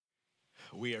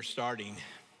We are starting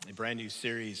a brand new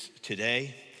series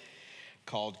today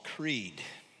called Creed.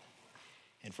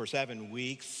 And for 7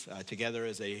 weeks, together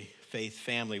as a faith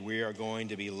family, we are going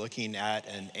to be looking at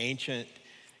an ancient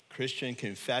Christian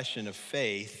confession of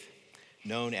faith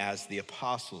known as the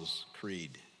Apostles'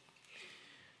 Creed.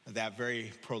 That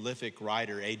very prolific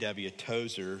writer, A.W.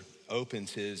 Tozer,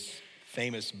 opens his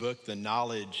famous book, The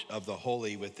Knowledge of the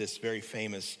Holy, with this very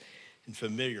famous and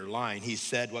familiar line. He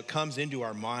said, "What comes into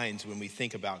our minds when we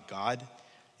think about God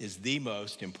is the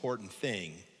most important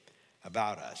thing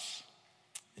about us."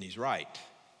 And he's right.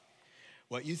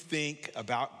 What you think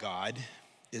about God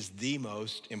is the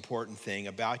most important thing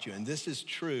about you. And this is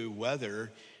true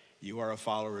whether you are a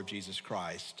follower of Jesus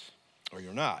Christ or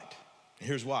you're not. And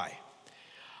here's why.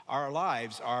 Our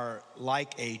lives are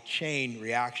like a chain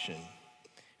reaction.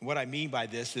 What I mean by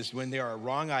this is when there are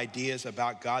wrong ideas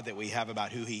about God that we have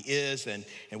about who he is and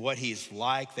what he's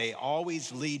like, they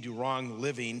always lead to wrong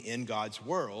living in God's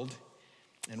world,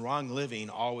 and wrong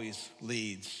living always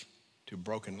leads to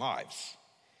broken lives.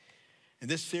 And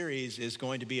this series is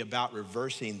going to be about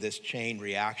reversing this chain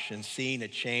reaction, seeing a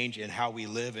change in how we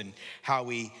live and how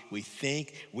we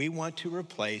think. We want to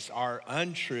replace our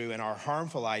untrue and our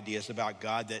harmful ideas about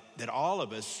God that all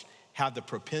of us have the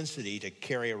propensity to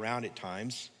carry around at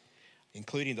times,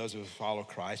 including those who follow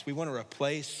Christ. We want to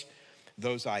replace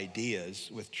those ideas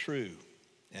with true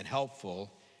and helpful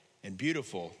and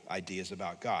beautiful ideas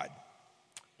about God.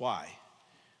 Why?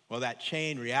 Well, that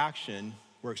chain reaction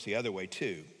works the other way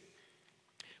too.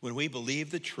 When we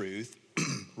believe the truth,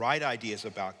 right ideas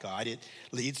about God, it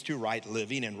leads to right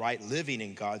living, and right living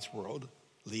in God's world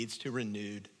leads to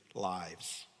renewed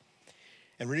lives.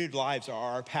 And renewed lives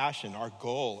are our passion, our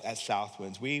goal at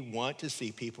Southwinds. We want to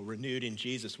see people renewed in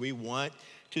Jesus. We want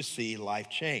to see life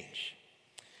change.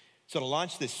 So to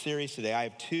launch this series today, I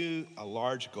have two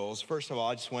large goals. First of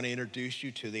all, I just want to introduce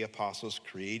you to the Apostles'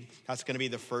 Creed. That's going to be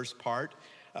the first part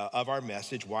of our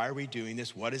message. Why are we doing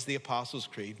this? What is the Apostles'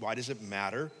 Creed? Why does it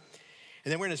matter?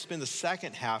 And then we're going to spend the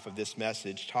second half of this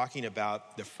message talking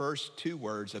about the first two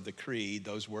words of the creed,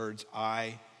 those words,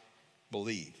 I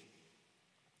believe.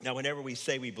 Now, whenever we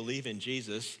say we believe in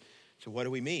Jesus, so what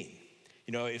do we mean?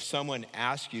 You know, if someone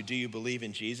asked you, do you believe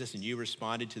in Jesus? And you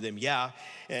responded to them, yeah.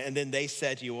 And then they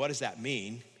said to you, what does that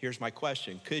mean? Here's my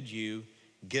question. Could you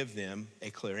give them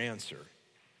a clear answer?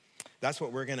 That's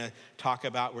what we're going to talk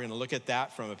about. We're going to look at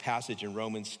that from a passage in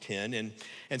Romans 10.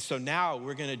 And so now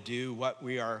we're going to do what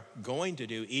we are going to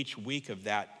do each week of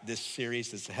this series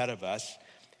that's ahead of us.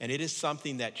 And it is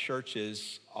something that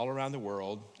churches all around the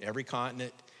world, every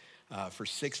continent, for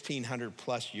 1,600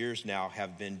 plus years now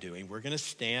have been doing. We're going to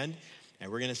stand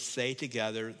and we're going to say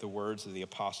together the words of the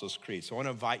Apostles' Creed. So I want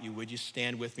to invite you, would you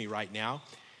stand with me right now?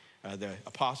 The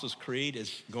Apostles' Creed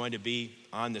is going to be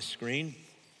on the screen,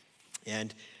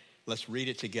 and let's read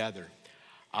it together.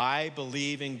 I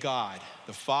believe in God,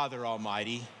 the Father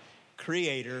Almighty,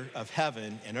 creator of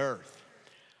heaven and earth.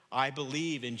 I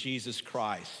believe in Jesus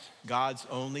Christ, God's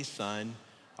only Son,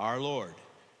 our Lord,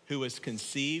 who was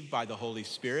conceived by the Holy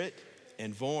Spirit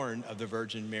and born of the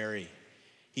Virgin Mary.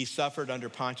 He suffered under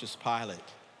Pontius Pilate,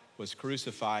 was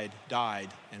crucified, died,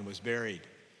 and was buried.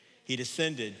 He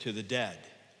descended to the dead.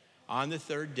 On the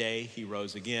third day, he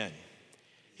rose again.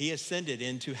 He ascended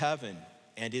into heaven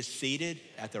and is seated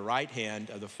at the right hand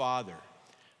of the Father.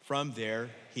 From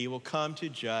there, he will come to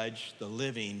judge the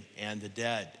living and the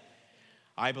dead.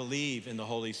 I believe in the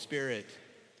Holy Spirit,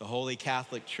 the Holy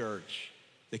Catholic Church,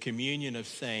 the communion of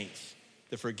saints,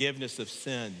 the forgiveness of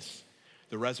sins,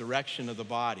 the resurrection of the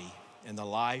body, and the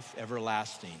life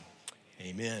everlasting.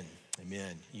 Amen.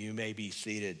 Amen. You may be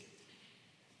seated.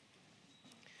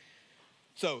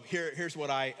 So here's what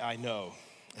I know.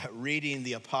 Reading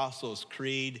the Apostles'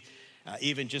 Creed,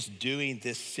 even just doing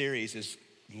this series is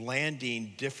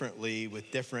landing differently with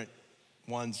different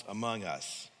ones among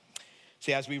us.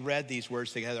 See, as we read these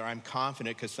words together, I'm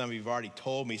confident, because some of you have already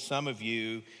told me, some of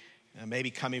you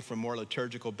maybe coming from more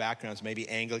liturgical backgrounds, maybe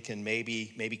Anglican,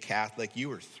 maybe Catholic, you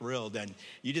were thrilled and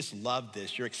you just loved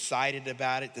this. You're excited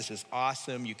about it. This is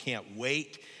awesome. You can't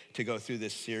wait to go through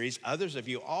this series. Others of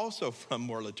you also from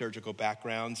more liturgical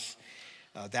backgrounds,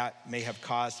 that may have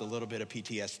caused a little bit of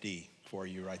PTSD for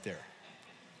you right there.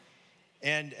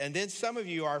 And then some of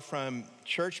you are from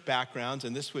church backgrounds,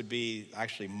 and this would be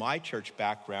actually my church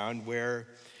background, where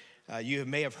you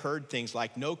may have heard things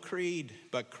like no creed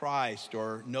but Christ,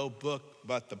 or no book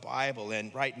but the Bible.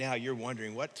 And right now you're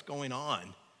wondering what's going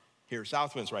on here at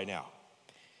Southwinds right now.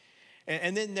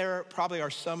 And then there probably are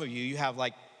some of you have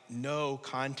like no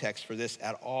context for this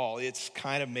at all. It's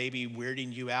kind of maybe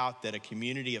weirding you out that a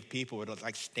community of people would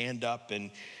like stand up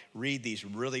and read these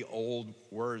really old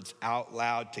words out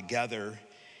loud together.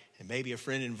 And maybe a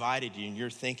friend invited you and you're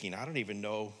thinking, I don't even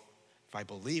know if I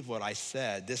believe what I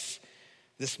said. This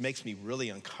makes me really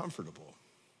uncomfortable.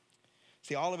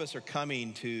 See, all of us are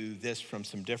coming to this from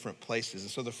some different places.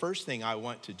 And so the first thing I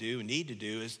need to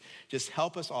do is just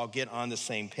help us all get on the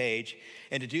same page.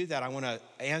 And to do that, I want to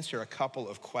answer a couple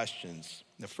of questions.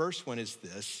 The first one is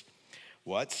this: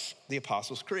 what's the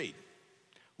Apostles' Creed?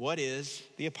 What is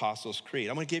the Apostles' Creed?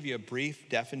 I'm going to give you a brief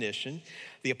definition.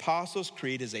 The Apostles'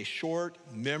 Creed is a short,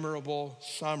 memorable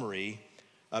summary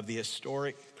of the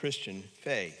historic Christian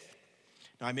faith.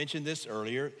 Now, I mentioned this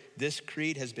earlier. This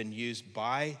creed has been used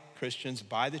by Christians,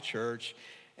 by the church,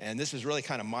 and this is really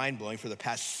kind of mind-blowing, for the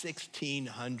past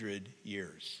 1,600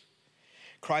 years.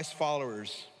 Christ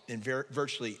followers in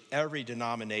virtually every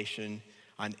denomination,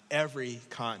 on every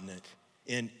continent,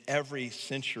 in every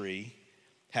century,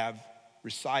 have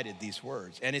recited these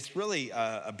words. And it's really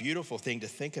a beautiful thing to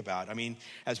think about. I mean,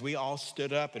 as we all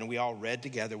stood up and we all read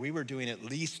together, we were doing at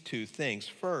least two things.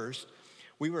 First,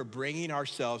 we were bringing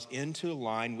ourselves into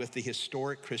line with the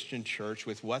historic Christian church,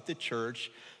 with what the church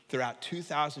throughout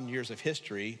 2,000 years of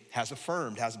history has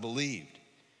affirmed, has believed.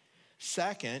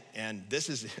 Second, and this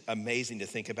is amazing to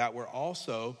think about, we're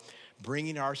also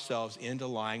bringing ourselves into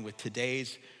line with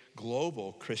today's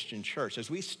global Christian church.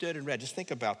 As we stood and read, just think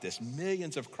about this.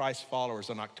 Millions of Christ followers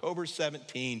on October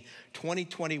 17,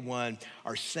 2021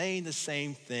 are saying the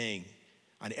same thing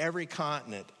on every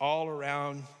continent, all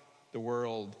around the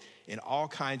world, in all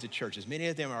kinds of churches. Many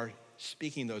of them are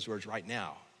speaking those words right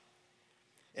now.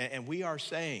 And we are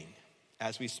saying,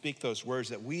 as we speak those words,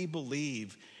 that we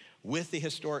believe with the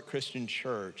historic Christian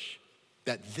church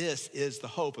that this is the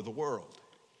hope of the world.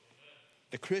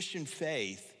 The Christian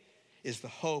faith is the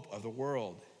hope of the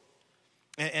world.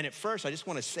 And at first, I just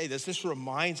want to say this. This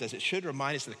reminds us, it should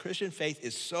remind us that the Christian faith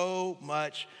is so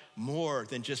much more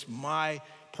than just my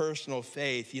personal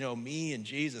faith, me and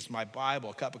Jesus, my Bible,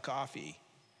 a cup of coffee.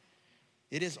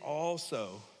 It is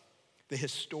also the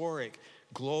historic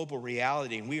global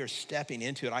reality, and we are stepping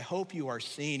into it. I hope you are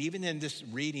seeing, even in this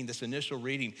reading, this initial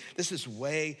reading, this is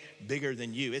way bigger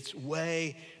than you. It's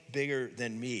way bigger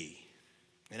than me.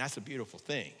 And that's a beautiful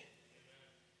thing.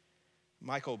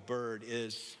 Michael Bird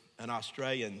is an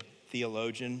Australian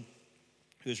theologian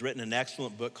who's written an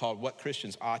excellent book called What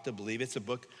Christians Ought to Believe. It's a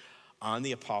book on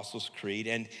the Apostles' Creed,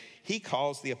 and he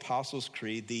calls the Apostles'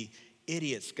 Creed the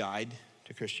idiot's guide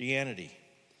to Christianity.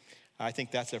 I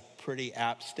think that's a pretty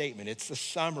apt statement. It's the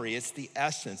summary, it's the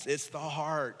essence, it's the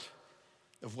heart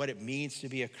of what it means to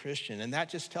be a Christian. And that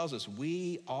just tells us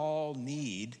we all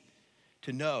need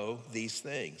to know these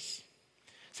things.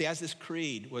 See, as this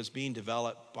creed was being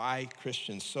developed by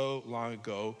Christians so long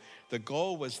ago, the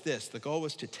goal was this. The goal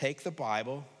was to take the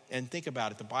Bible, and think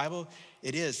about it. The Bible,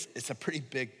 it's a pretty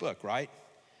big book, right?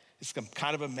 It's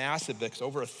kind of a massive book. It's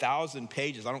over 1,000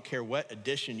 pages. I don't care what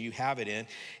edition you have it in.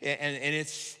 And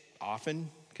it's often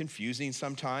confusing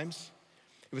sometimes.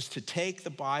 It was to take the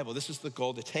Bible. This is the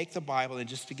goal, to take the Bible and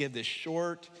just to give this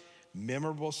short,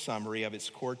 memorable summary of its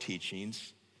core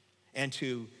teachings and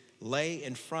to lay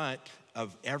in front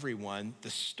of everyone the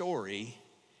story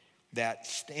that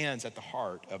stands at the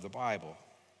heart of the Bible.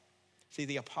 See,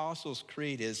 the Apostles'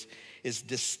 Creed is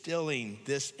distilling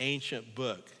this ancient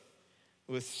book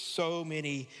with so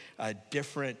many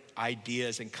different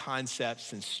ideas and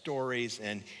concepts and stories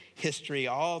and history,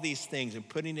 all these things, and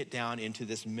putting it down into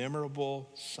this memorable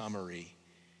summary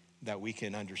that we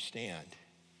can understand.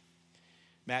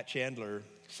 Matt Chandler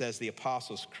says the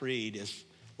Apostles' Creed is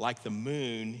like the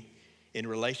moon in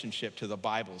relationship to the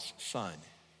Bible's sun.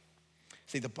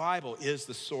 See, the Bible is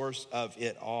the source of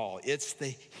it all. It's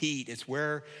the heat. It's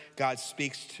where God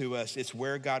speaks to us. It's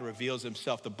where God reveals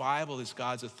himself. The Bible is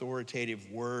God's authoritative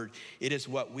word. It is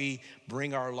what we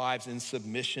bring our lives in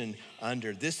submission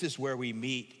under. This is where we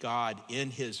meet God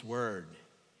in his word.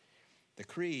 The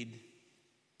creed,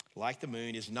 like the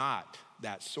moon, is not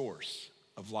that source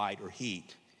of light or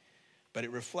heat, but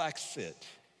it reflects it.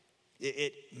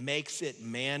 It makes it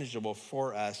manageable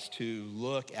for us to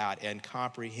look at and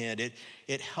comprehend.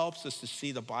 It helps us to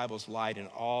see the Bible's light in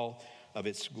all of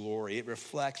its glory. It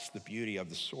reflects the beauty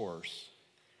of the source.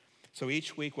 So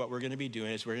each week what we're going to be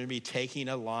doing is we're going to be taking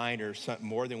a line or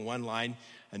more than one line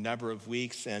a number of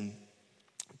weeks and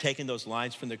taking those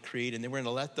lines from the creed, and then we're going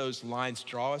to let those lines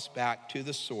draw us back to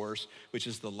the source, which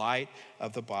is the light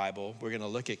of the Bible. We're going to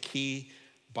look at key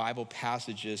Bible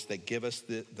passages that give us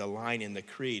the line in the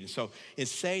creed. So in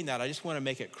saying that, I just want to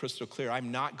make it crystal clear. I'm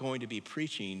not going to be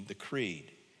preaching the creed.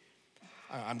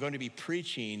 I'm going to be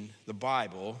preaching the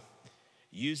Bible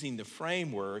using the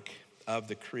framework of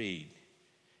the creed,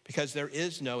 because there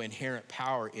is no inherent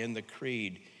power in the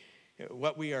creed.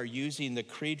 What we are using the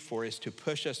creed for is to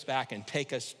push us back and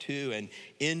take us to and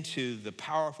into the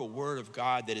powerful word of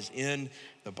God that is in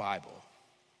the Bible.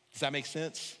 Does that make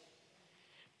sense?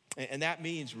 And that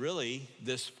means really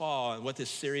this fall, and what this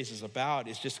series is about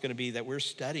is just going to be that we're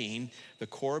studying the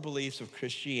core beliefs of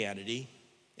Christianity,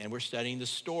 and we're studying the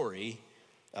story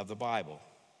of the Bible.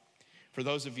 For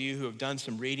those of you who have done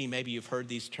some reading, maybe you've heard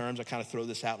these terms. I kind of throw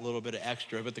this out a little bit of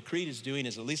extra, but the creed is doing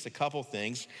is at least a couple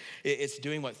things. It's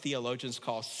doing what theologians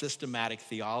call systematic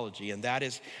theology, and that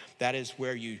is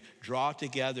where you draw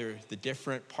together the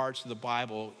different parts of the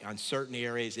Bible on certain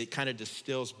areas. It kind of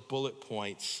distills bullet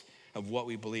points of what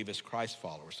we believe as Christ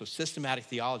followers. So systematic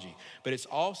theology, but it's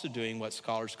also doing what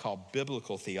scholars call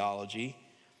biblical theology.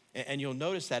 And you'll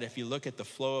notice that if you look at the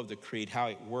flow of the creed, how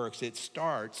it works, it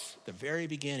starts at the very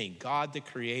beginning, God the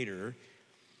Creator.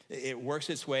 It works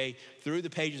its way through the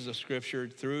pages of Scripture,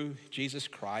 through Jesus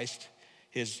Christ,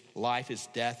 his life, his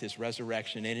death, his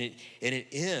resurrection, and it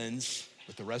ends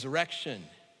with the resurrection,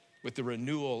 with the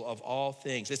renewal of all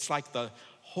things. It's like the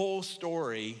whole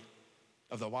story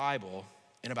of the Bible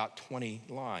in about 20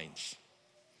 lines.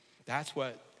 That's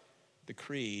what the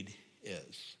creed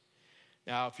is.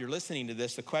 Now, if you're listening to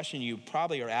this, the question you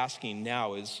probably are asking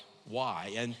now is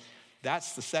why? And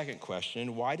that's the second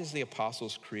question. Why does the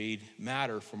Apostles' Creed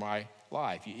matter for my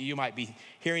life? You might be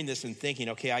hearing this and thinking,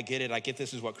 okay, I get it. I get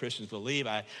this is what Christians believe.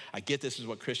 I get this is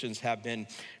what Christians have been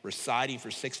reciting for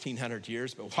 1,600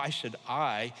 years, but why should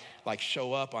I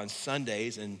show up on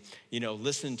Sundays and,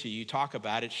 listen to you talk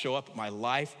about it, show up at my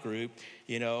life group,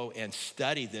 and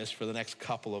study this for the next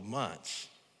couple of months?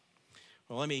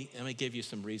 Well, let me give you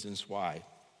some reasons why.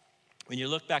 When you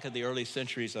look back at the early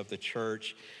centuries of the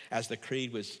church as the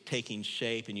creed was taking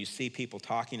shape and you see people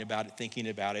talking about it, thinking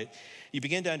about it, you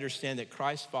begin to understand that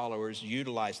Christ followers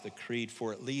utilize the creed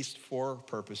for at least 4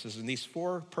 purposes. And these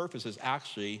 4 purposes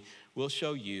actually will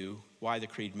show you why the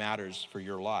creed matters for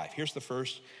your life. Here's the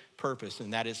first purpose,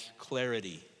 and that is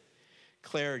clarity.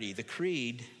 Clarity. The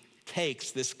creed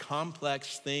takes this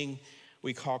complex thing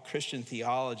we call Christian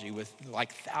theology with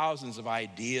thousands of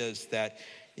ideas that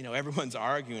everyone's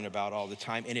arguing about all the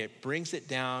time, and it brings it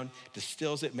down,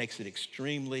 distills it, makes it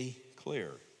extremely clear.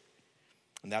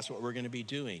 And that's what we're going to be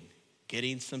doing,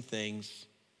 getting some things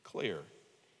clear.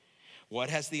 What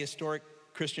has the historic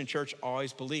Christian church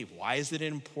always believed? Why is it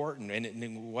important?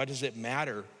 And what does it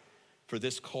matter for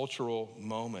this cultural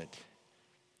moment?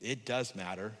 It does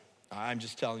matter. I'm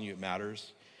just telling you it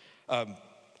matters.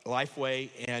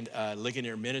 Lifeway and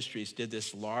Ligonier Ministries did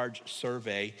this large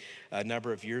survey a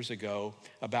number of years ago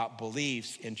about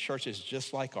beliefs in churches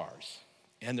just like ours.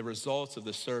 And the results of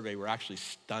the survey were actually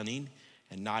stunning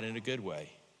and not in a good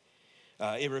way.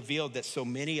 It revealed that so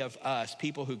many of us,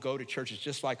 people who go to churches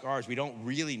just like ours, we don't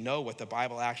really know what the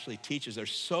Bible actually teaches. There's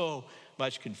so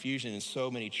much confusion in so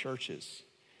many churches.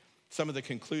 Some of the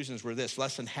conclusions were this: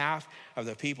 less than half of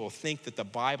the people think that the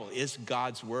Bible is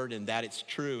God's word and that it's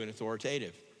true and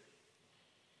authoritative.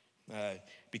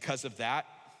 Because of that,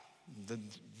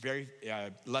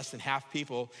 less than half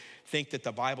people think that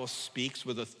the Bible speaks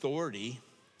with authority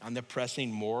on the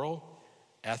pressing moral,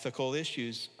 ethical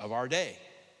issues of our day.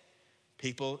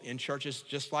 People in churches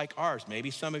just like ours,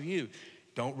 maybe some of you,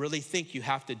 don't really think you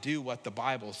have to do what the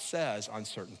Bible says on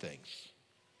certain things.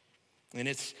 And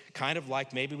it's kind of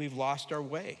like maybe we've lost our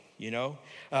way,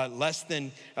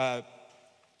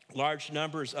 Large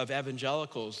numbers of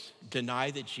evangelicals deny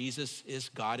that Jesus is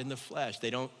God in the flesh. They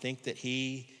don't think that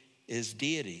he is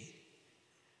deity.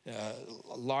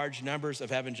 Large numbers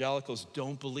of evangelicals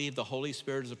don't believe the Holy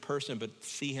Spirit is a person, but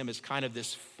see him as kind of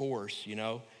this force,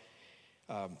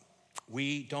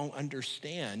 We don't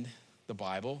understand the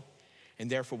Bible, and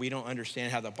therefore we don't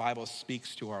understand how the Bible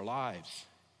speaks to our lives.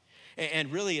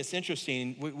 And really, it's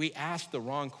interesting, we ask the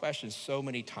wrong questions so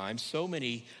many times. So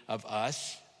many of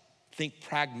us think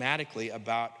pragmatically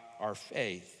about our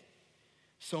faith.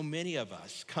 So many of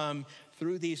us come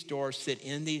through these doors, sit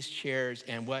in these chairs,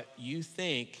 and what you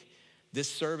think this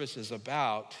service is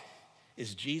about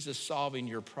is Jesus solving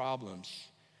your problems,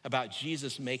 about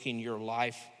Jesus making your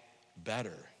life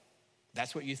better.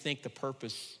 That's what you think the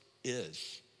purpose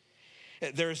is.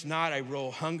 There's not a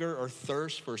real hunger or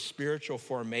thirst for spiritual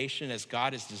formation as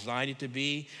God has designed it to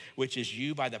be, which is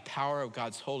you, by the power of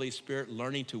God's Holy Spirit,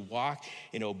 learning to walk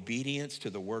in obedience to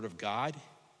the Word of God.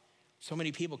 So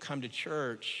many people come to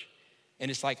church and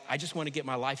it's like, I just want to get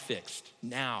my life fixed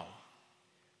now.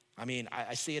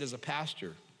 I see it as a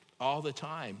pastor all the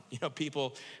time.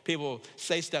 People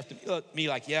say stuff to me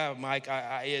like, yeah, Mike,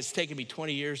 it's taken me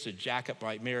 20 years to jack up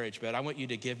my marriage, but I want you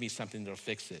to give me something that'll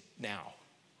fix it now.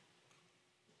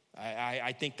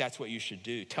 I think that's what you should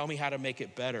do. Tell me how to make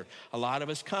it better. A lot of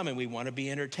us come and we want to be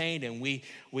entertained, and we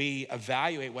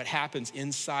evaluate what happens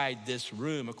inside this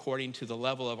room according to the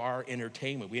level of our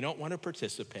entertainment. We don't want to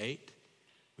participate.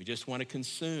 We just want to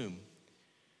consume.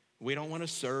 We don't want to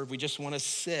serve. We just want to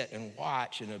sit and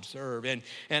watch and observe.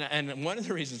 And one of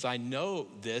the reasons I know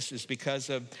this is because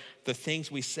of the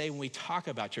things we say when we talk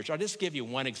about church. I'll just give you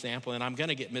one example, and I'm going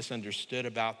to get misunderstood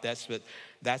about this, but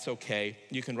that's okay.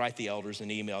 You can write the elders an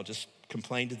email. Just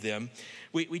complain to them.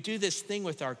 We do this thing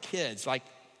with our kids. Like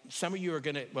some of you are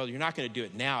going to, well, you're not going to do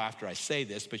it now after I say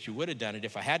this, but you would have done it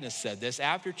if I hadn't said this.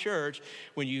 After church,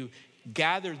 when you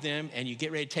gather them and you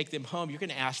get ready to take them home, you're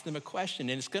going to ask them a question,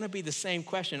 and it's going to be the same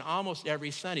question almost every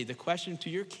Sunday. The question to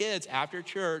your kids after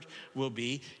church will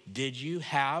be, did you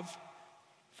have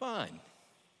fun?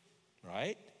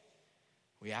 Right?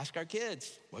 We ask our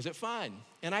kids, was it fun?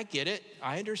 And I get it.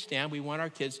 I understand we want our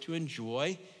kids to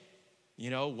enjoy,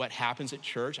 what happens at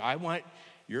church. I want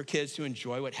your kids to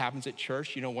enjoy what happens at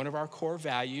church. One of our core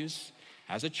values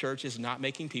as a church is not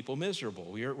making people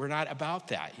miserable. We're not about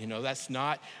that. That's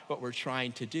not what we're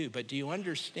trying to do. But do you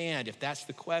understand, if that's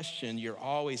the question you're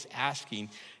always asking,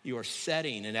 you are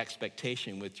setting an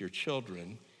expectation with your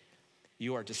children.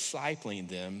 You are discipling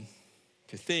them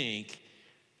to think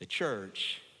the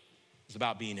church is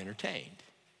about being entertained.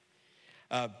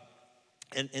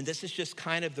 And this is just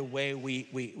kind of the way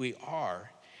we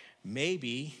are.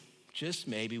 Maybe, just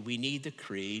maybe, we need the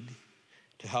creed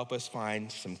to help us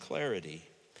find some clarity.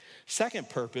 Second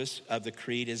purpose of the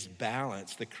creed is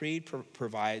balance. The creed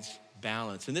provides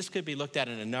balance. And this could be looked at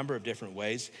in a number of different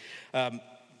ways.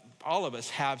 All of us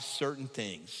have certain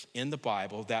things in the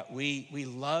Bible that we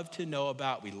love to know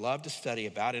about, we love to study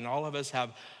about, and all of us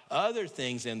have other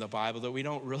things in the Bible that we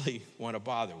don't really want to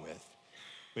bother with.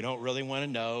 We don't really want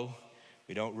to know.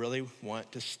 We don't really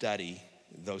want to study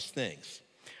those things.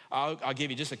 I'll give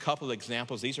you just a couple of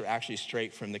examples. These are actually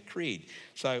straight from the creed.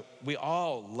 So we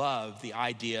all love the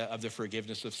idea of the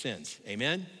forgiveness of sins.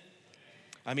 Amen?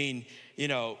 I mean,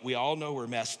 we all know we're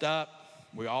messed up.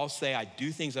 We all say, I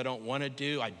do things I don't want to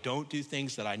do. I don't do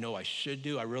things that I know I should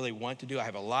do. I really want to do. I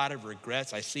have a lot of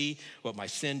regrets. I see what my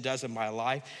sin does in my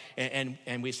life.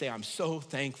 And we say, I'm so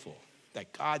thankful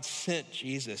that God sent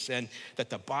Jesus and that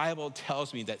the Bible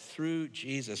tells me that through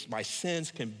Jesus, my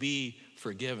sins can be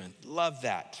forgiven. Love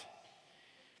that.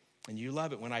 And you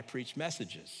love it when I preach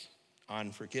messages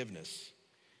on forgiveness.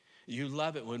 You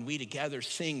love it when we together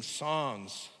sing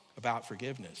songs about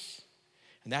forgiveness.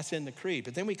 And that's in the creed.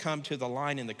 But then we come to the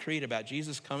line in the creed about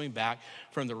Jesus coming back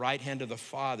from the right hand of the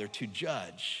Father to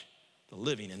judge the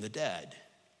living and the dead.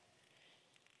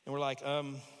 And we're like,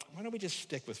 why don't we just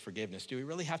stick with forgiveness? Do we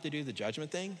really have to do the judgment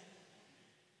thing?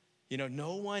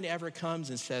 No one ever comes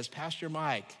and says, Pastor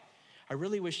Mike, I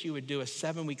really wish you would do a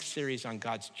 7-week series on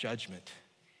God's judgment.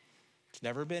 It's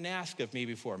never been asked of me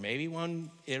before. Maybe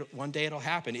one day it'll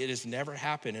happen. It has never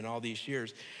happened in all these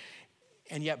years.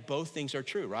 And yet both things are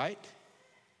true, right?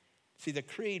 See, the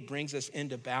creed brings us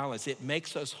into balance. It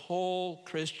makes us whole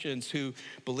Christians who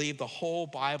believe the whole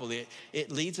Bible.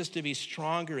 It leads us to be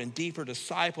stronger and deeper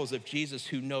disciples of Jesus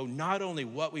who know not only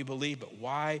what we believe, but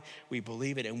why we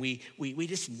believe it. And we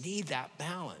just need that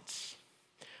balance.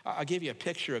 I'll give you a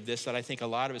picture of this that I think a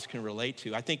lot of us can relate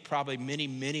to. I think probably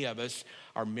many of us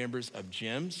are members of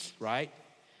gyms, right?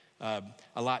 A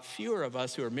lot fewer of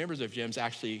us who are members of gyms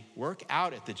actually work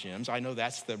out at the gyms. I know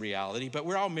that's the reality, but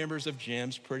we're all members of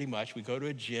gyms pretty much. We go to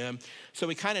a gym, so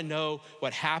we kind of know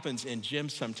what happens in gyms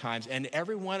sometimes. And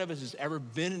every one of us who's ever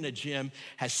been in a gym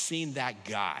has seen that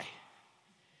guy.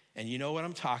 And you know what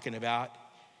I'm talking about?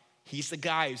 He's the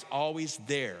guy who's always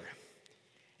there,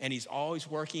 and he's always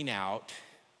working out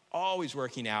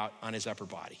on his upper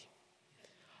body.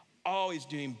 Always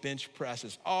doing bench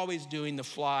presses, always doing the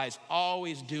flies,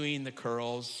 always doing the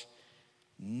curls,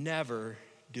 never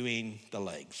doing the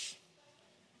legs.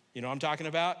 You know what I'm talking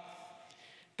about?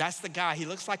 That's the guy. He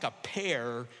looks like a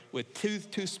pear with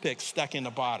toothpicks stuck in the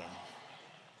bottom,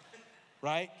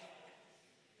 right?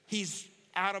 He's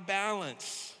out of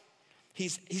balance.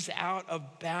 He's out of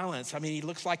balance. I mean, he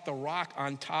looks like The Rock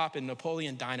on top and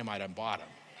Napoleon Dynamite on bottom.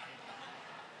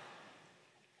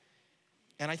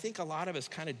 And I think a lot of us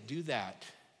kind of do that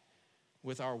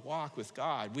with our walk with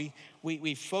God.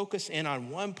 We focus in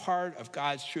on one part of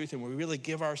God's truth and we really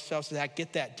give ourselves to that,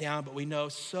 get that down, but we know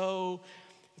so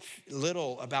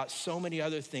little about so many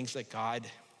other things that God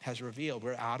has revealed.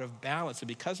 We're out of balance. And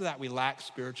because of that, we lack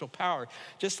spiritual power.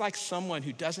 Just like someone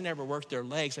who doesn't ever work their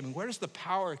legs. I mean, where does the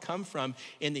power come from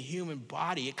in the human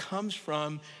body? It comes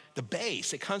from the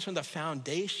base. It comes from the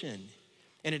foundation.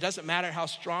 And it doesn't matter how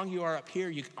strong you are up here.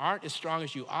 You aren't as strong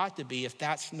as you ought to be if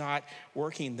that's not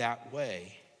working that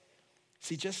way.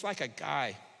 See, just like a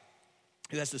guy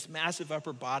who has this massive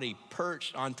upper body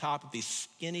perched on top of these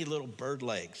skinny little bird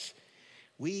legs,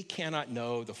 we cannot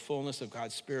know the fullness of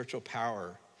God's spiritual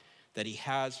power that he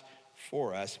has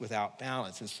for us without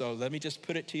balance. And so let me just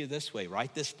put it to you this way.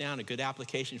 Write this down, a good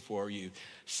application for you.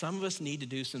 Some of us need to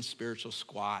do some spiritual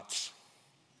squats.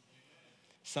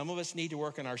 Some of us need to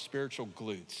work on our spiritual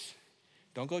glutes.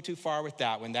 Don't go too far with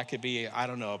that one. That could be, I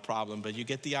don't know, a problem, but you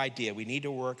get the idea. We need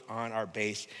to work on our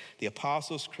base. The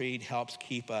Apostles' Creed helps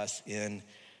keep us in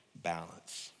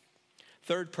balance.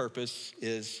 Third purpose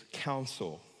is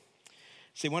counsel.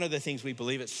 See, one of the things we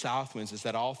believe at Southwinds is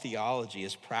that all theology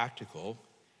is practical.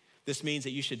 This means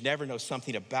that you should never know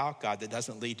something about God that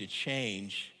doesn't lead to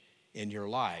change in your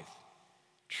life.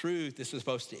 Truth is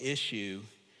supposed to issue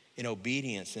in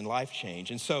obedience and life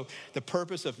change. And so the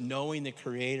purpose of knowing the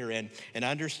Creator and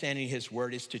understanding his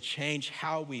word is to change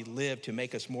how we live to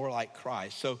make us more like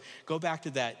Christ. So go back to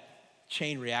that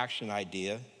chain reaction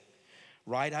idea.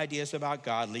 Right ideas about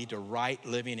God lead to right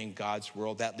living in God's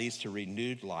world. That leads to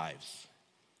renewed lives.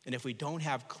 And if we don't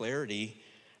have clarity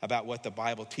about what the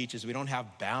Bible teaches, we don't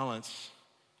have balance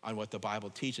on what the Bible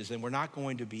teaches, then we're not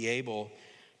going to be able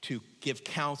to give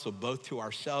counsel both to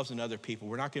ourselves and other people.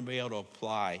 We're not going to be able to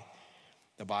apply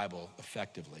the Bible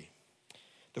effectively.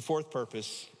 The fourth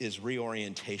purpose is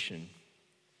reorientation.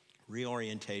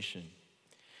 Reorientation.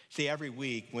 See, every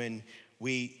week when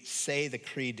we say the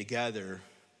creed together,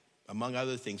 among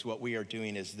other things, what we are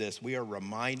doing is this. We are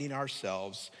reminding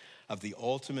ourselves of the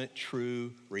ultimate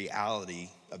true reality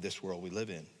of this world we live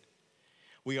in.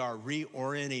 We are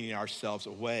reorienting ourselves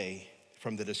away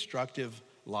from the destructive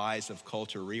lies of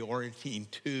culture,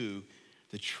 reorienting to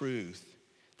the truth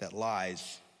that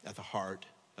lies at the heart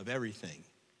of everything.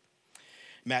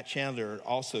 Matt Chandler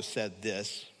also said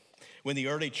this: when the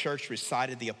early church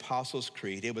recited the Apostles'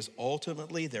 Creed, it was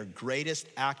ultimately their greatest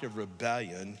act of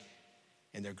rebellion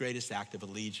and their greatest act of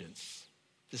allegiance.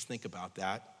 Just think about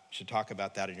that. You should talk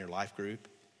about that in your life group.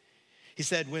 He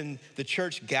said when the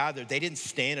church gathered, they didn't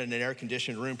stand in an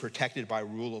air-conditioned room protected by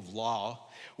rule of law.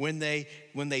 When they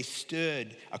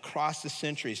stood across the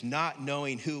centuries, not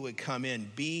knowing who would come in,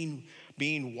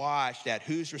 being watched at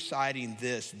who's reciting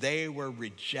this, they were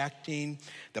rejecting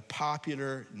the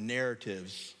popular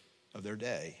narratives of their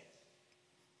day.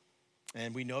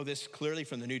 And we know this clearly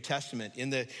from the New Testament. In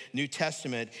the New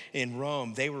Testament in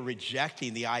Rome, they were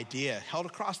rejecting the idea held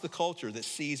across the culture that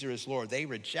Caesar is Lord. They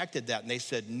rejected that and they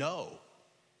said, no,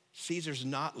 Caesar's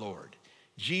not Lord.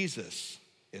 Jesus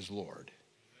is Lord.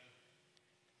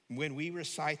 When we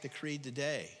recite the creed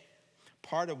today,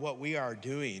 part of what we are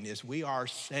doing is we are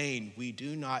saying we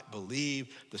do not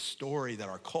believe the story that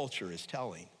our culture is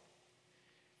telling.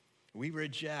 We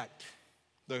reject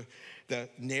the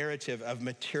narrative of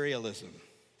materialism,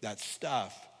 that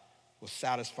stuff will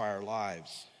satisfy our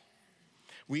lives.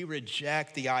 We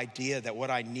reject the idea that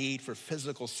what I need for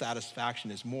physical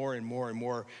satisfaction is more and more and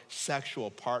more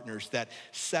sexual partners, that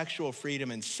sexual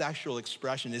freedom and sexual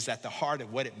expression is at the heart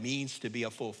of what it means to be a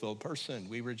fulfilled person.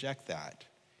 We reject that.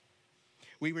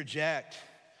 We reject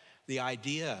the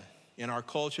idea in our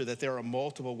culture that there are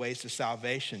multiple ways to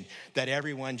salvation, that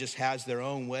everyone just has their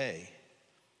own way.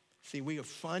 See, we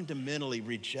fundamentally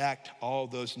reject all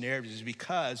those narratives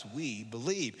because we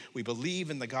believe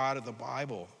in the God of the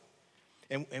Bible.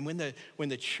 And when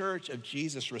the church of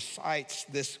Jesus recites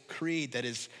this creed that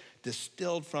is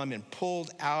distilled from and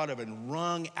pulled out of and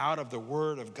wrung out of the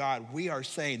Word of God, we are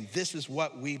saying this is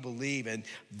what we believe and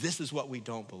this is what we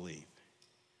don't believe.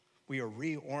 We are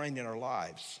reorienting our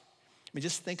lives. I mean,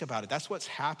 just think about it. That's what's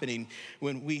happening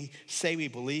when we say we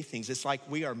believe things. It's like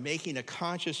we are making a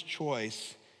conscious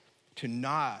choice to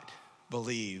not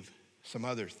believe some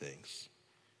other things.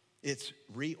 It's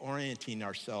reorienting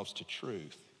ourselves to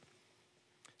truth.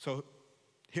 So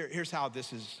here's how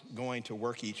this is going to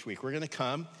work each week. We're going to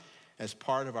come as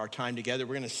part of our time together.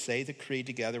 We're going to say the creed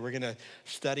together. We're going to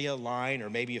study a line or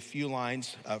maybe a few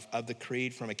lines of the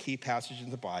creed from a key passage in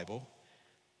the Bible.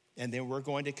 And then we're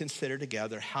going to consider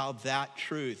together how that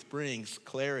truth brings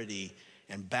clarity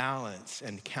and balance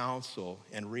and counsel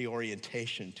and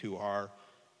reorientation to our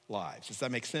lives. Does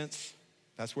that make sense?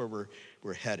 That's where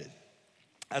we're headed.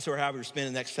 That's where we're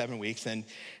spending the next 7 weeks. And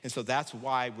so that's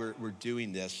why we're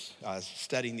doing this,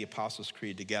 studying the Apostles'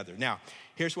 Creed together. Now,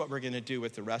 here's what we're going to do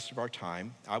with the rest of our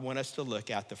time. I want us to look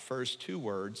at the first two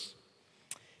words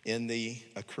in the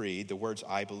creed, the words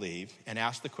I believe, and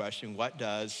ask the question, what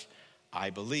does I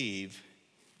believe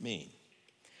mean?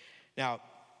 Now,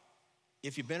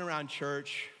 if you've been around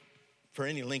church for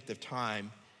any length of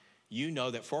time, you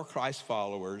know that for Christ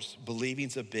followers,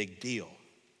 believing's a big deal.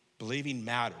 Believing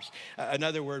matters.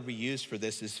 Another word we use for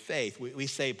this is faith. We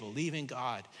say believe in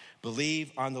God,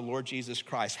 believe on the Lord Jesus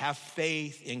Christ, have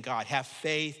faith in God, have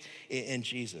faith in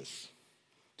Jesus.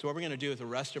 So what we're going to do with the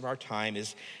rest of our time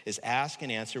is ask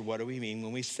and answer, what do we mean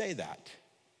when we say that?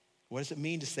 What does it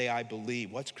mean to say I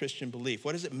believe? What's Christian belief?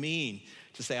 What does it mean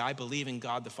to say I believe in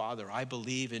God the Father? I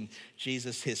believe in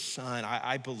Jesus, his Son.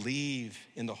 I believe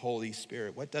in the Holy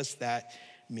Spirit. What does that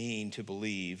mean to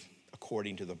believe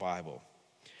according to the Bible?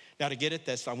 Now, to get at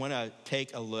this, I want to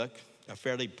take a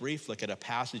fairly brief look at a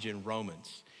passage in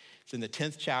Romans. It's in the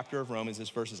 10th chapter of Romans. It's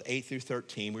verses 8 through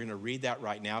 13. We're going to read that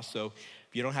right now. So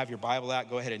if you don't have your Bible out,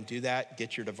 go ahead and do that.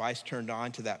 Get your device turned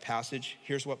on to that passage.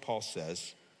 Here's what Paul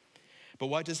says. But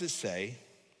what does it say?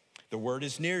 The word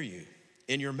is near you,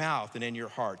 in your mouth and in your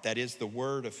heart. That is the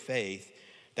word of faith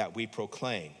that we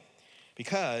proclaim.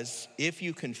 Because if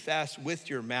you confess with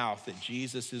your mouth that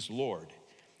Jesus is Lord,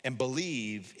 and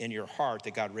believe in your heart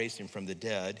that God raised him from the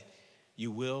dead, you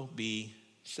will be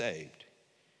saved.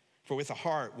 For with the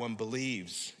heart one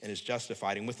believes and is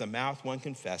justified, and with the mouth one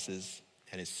confesses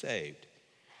and is saved.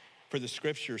 For the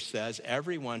scripture says,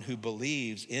 everyone who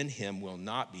believes in him will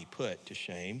not be put to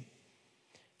shame.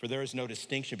 For there is no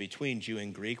distinction between Jew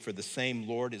and Greek, for the same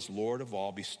Lord is Lord of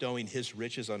all, bestowing his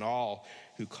riches on all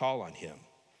who call on him.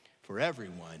 For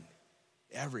everyone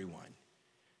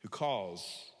who calls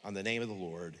on the name of the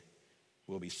Lord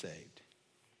will be saved.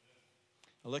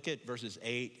 Now look at verses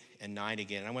 8 and 9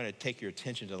 again. I want to take your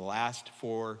attention to the last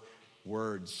four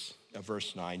words of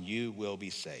verse 9. You will be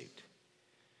saved.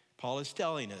 Paul is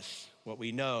telling us what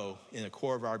we know in the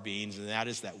core of our beings, and that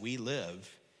is that we live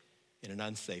in an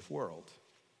unsafe world.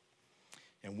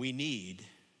 And we need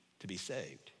to be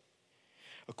saved.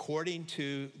 According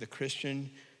to the Christian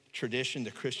tradition,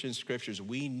 the Christian scriptures,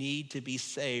 we need to be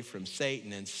saved from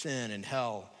Satan and sin and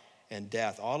hell and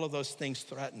death. All of those things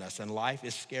threaten us, and life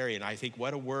is scary. And I think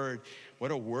what a word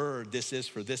this is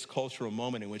for this cultural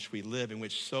moment in which we live, in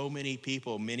which so many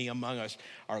people, many among us,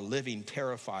 are living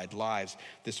terrified lives.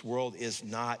 This world is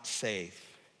not safe.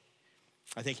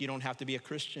 I think you don't have to be a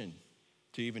Christian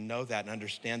to even know that and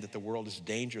understand that the world is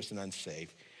dangerous and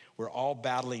unsafe. We're all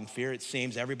battling fear, it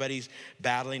seems. Everybody's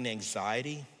battling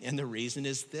anxiety. And the reason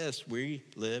is this: we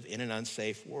live in an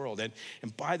unsafe world.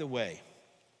 And by the way,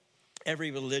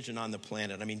 every religion on the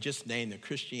planet, I mean, just name them: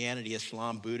 Christianity,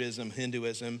 Islam, Buddhism,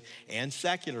 Hinduism, and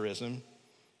secularism.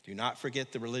 Do not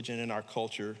forget the religion in our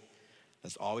culture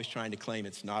that's always trying to claim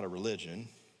it's not a religion.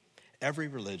 Every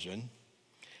religion,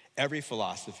 every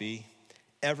philosophy,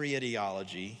 every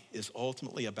ideology is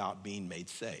ultimately about being made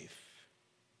safe.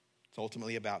 It's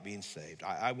ultimately about being saved.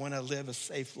 I want to live a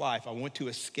safe life. I want to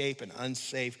escape an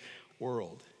unsafe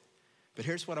world. But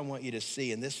here's what I want you to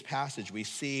see. In this passage, we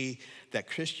see that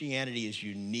Christianity is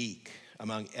unique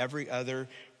among every other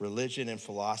religion and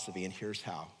philosophy, and here's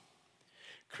how.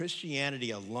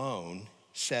 Christianity alone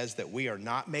says that we are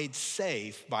not made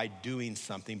safe by doing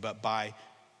something, but by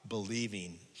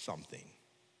believing something.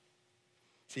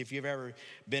 See, if you've ever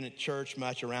been at church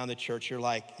much, around the church, you're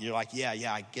like, yeah,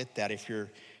 I get that. If you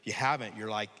haven't, you're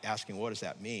like asking, what does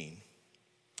that mean?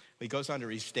 He goes on to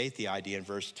restate the idea in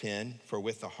verse 10. For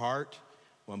with the heart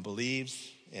one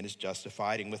believes and is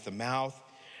justified, and with the mouth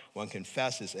one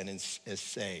confesses and is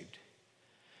saved.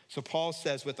 So Paul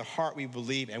says, with the heart we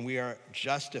believe and we are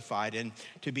justified. And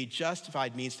to be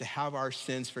justified means to have our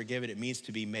sins forgiven. It means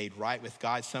to be made right with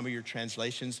God. Some of your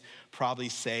translations probably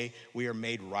say we are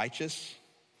made righteous.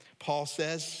 Paul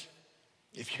says,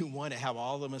 if you want to have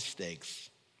all the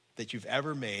mistakes that you've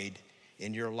ever made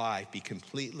in your life be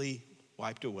completely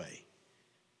wiped away,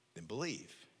 then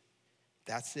believe.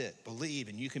 That's it. Believe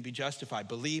and you can be justified.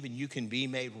 Believe and you can be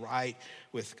made right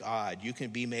with God. You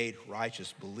can be made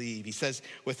righteous. Believe. He says,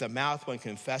 with the mouth one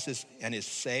confesses and is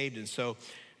saved. And so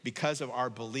because of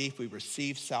our belief, we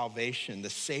receive salvation,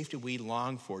 the safety we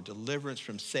long for, deliverance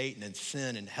from Satan and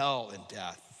sin and hell and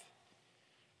death.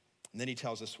 And then he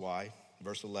tells us why.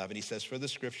 Verse 11, he says, for the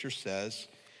scripture says,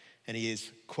 and he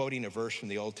is quoting a verse from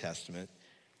the Old Testament,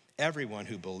 everyone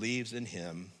who believes in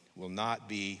him will not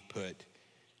be put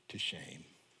to shame.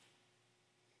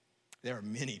 There are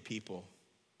many people,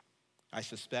 I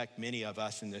suspect many of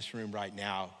us in this room right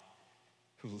now,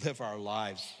 who live our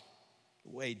lives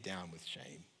weighed down with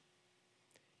shame.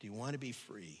 Do you want to be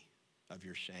free of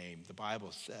your shame? The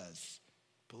Bible says,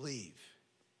 believe.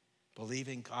 Believe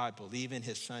in God. Believe in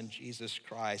his son, Jesus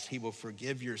Christ. He will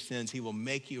forgive your sins. He will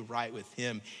make you right with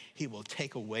him. He will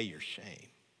take away your shame.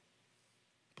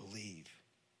 Believe.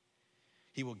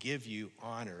 He will give you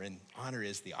honor, and honor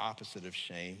is the opposite of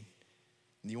shame.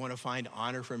 You want to find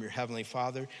honor from your Heavenly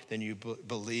Father? Then you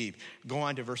believe. Go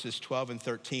on to verses 12 and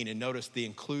 13 and notice the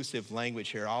inclusive language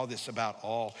here. All this about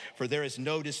all. For there is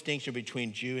no distinction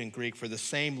between Jew and Greek, for the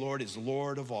same Lord is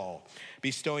Lord of all,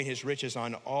 bestowing his riches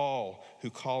on all who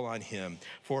call on him.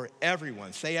 For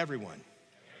everyone, say everyone.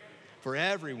 For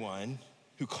everyone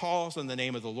who calls on the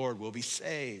name of the Lord will be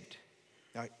saved.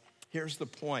 Now, here's the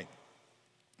point.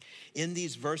 In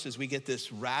these verses, we get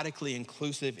this radically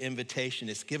inclusive invitation.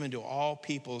 It's given to all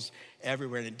peoples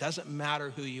everywhere. And it doesn't matter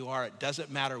who you are. It doesn't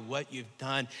matter what you've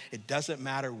done. It doesn't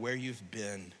matter where you've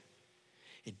been.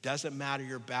 It doesn't matter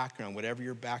your background, whatever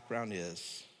your background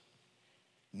is.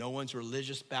 No one's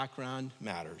religious background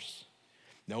matters.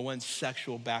 No one's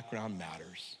sexual background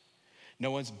matters.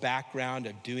 No one's background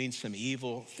of doing some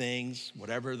evil things,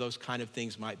 whatever those kind of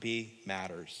things might be,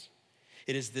 matters.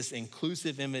 It is this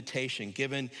inclusive invitation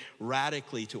given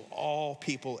radically to all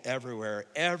people everywhere.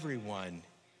 Everyone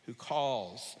who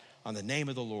calls on the name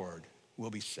of the Lord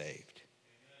will be saved,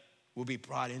 will be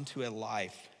brought into a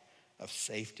life of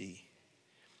safety.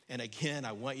 And again,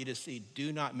 I want you to see,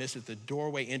 do not miss it, the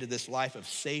doorway into this life of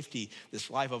safety,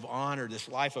 this life of honor, this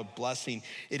life of blessing.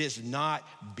 It is not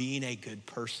being a good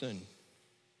person.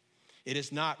 It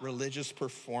is not religious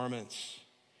performance.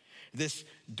 This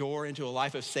door into a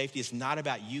life of safety is not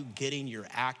about you getting your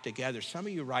act together. Some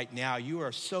of you right now, you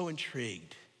are so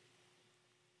intrigued.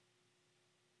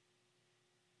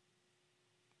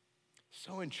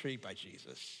 So intrigued by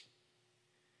Jesus.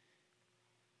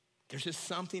 There's just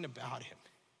something about him.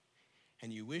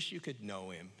 And you wish you could know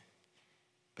him,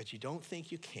 but you don't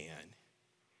think you can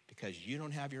because you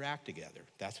don't have your act together.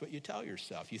 That's what you tell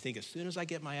yourself. You think, as soon as I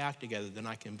get my act together, then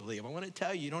I can believe. I want to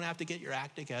tell you, you don't have to get your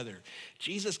act together.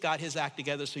 Jesus got his act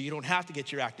together, so you don't have to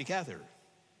get your act together.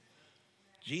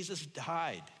 Jesus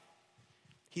died.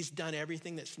 He's done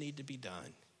everything that's needed to be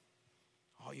done.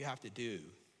 All you have to do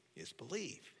is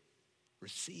believe.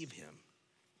 Receive him.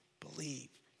 Believe.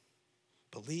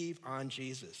 Believe on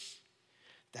Jesus.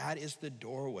 That is the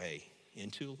doorway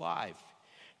into life.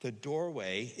 The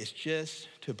doorway is just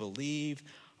to believe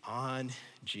on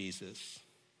Jesus.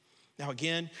 Now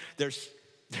again, there's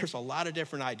a lot of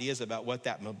different ideas about what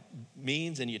that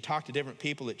means, and you talk to different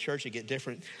people at church, you get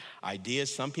different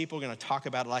ideas. Some people are gonna talk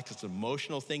about it like it's an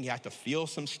emotional thing. You have to feel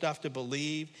some stuff to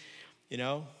believe,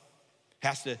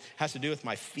 has to do with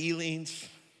my feelings.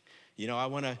 I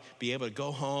wanna be able to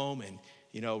go home and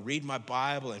read my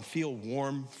Bible and feel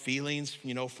warm feelings,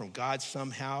 from God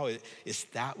somehow. Is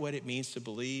that what it means to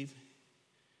believe?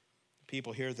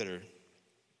 People here that are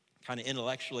kind of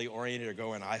intellectually oriented are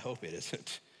going, I hope it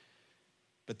isn't.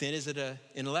 But then is it an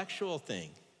intellectual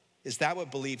thing? Is that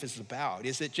what belief is about?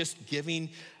 Is it just giving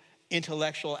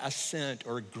intellectual assent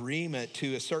or agreement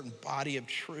to a certain body of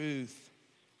truth?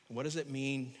 What does it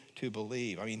mean to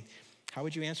believe? How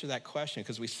would you answer that question?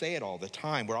 Because we say it all the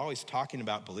time. We're always talking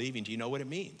about believing. Do you know what it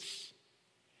means?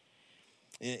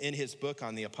 In his book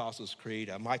on the Apostles' Creed,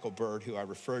 Michael Bird, who I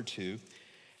referred to,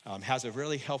 has a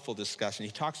really helpful discussion.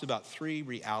 He talks about three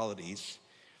realities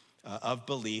of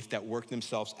belief that work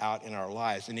themselves out in our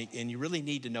lives. And you really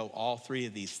need to know all three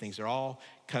of these things. They're all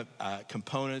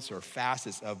components or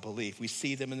facets of belief. We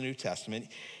see them in the New Testament.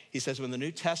 He says when the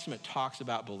New Testament talks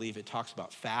about belief, it talks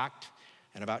about fact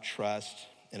and about trust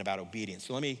and about obedience.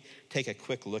 So let me take a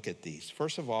quick look at these.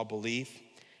 First of all, belief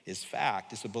is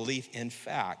fact. It's a belief in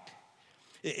fact.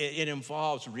 It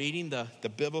involves reading the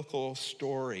biblical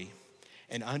story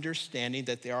and understanding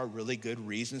that there are really good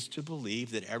reasons to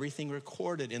believe that everything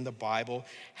recorded in the Bible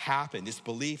happened. It's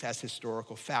belief as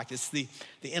historical fact. It's the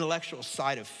intellectual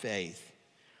side of faith,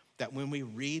 that when we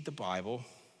read the Bible,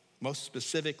 most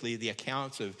specifically the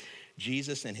accounts of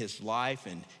Jesus and his life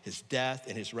and his death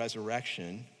and his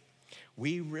resurrection,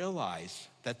 we realize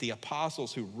that the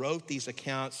apostles who wrote these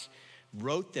accounts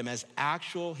wrote them as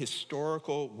actual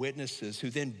historical witnesses who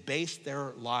then based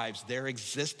their lives, their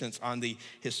existence on the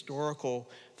historical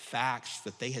facts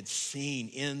that they had seen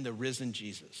in the risen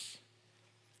Jesus.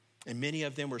 And many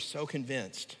of them were so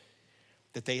convinced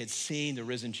that they had seen the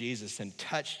risen Jesus and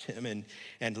touched him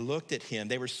and looked at him.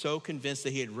 They were so convinced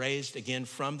that he had raised again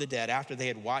from the dead after they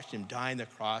had watched him die on the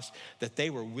cross that they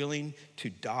were willing to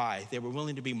die. They were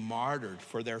willing to be martyred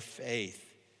for their faith,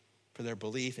 for their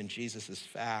belief in Jesus'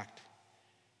 fact.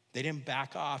 They didn't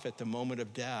back off at the moment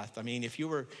of death.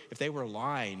 If they were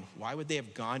lying, why would they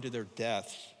have gone to their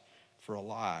deaths for a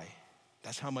lie?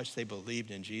 That's how much they believed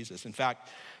in Jesus. In fact,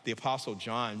 the Apostle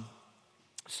John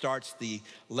starts the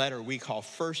letter we call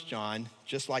 1 John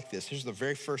just like this. Here's the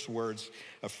very first words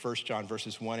of 1 John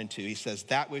verses 1 and 2. He says,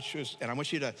 that which was, and I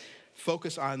want you to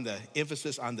focus on the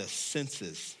emphasis on the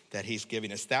senses that he's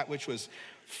giving us. That which was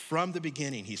from the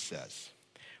beginning, he says,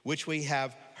 which we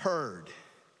have heard,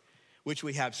 which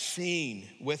we have seen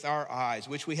with our eyes,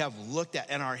 which we have looked at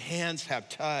and our hands have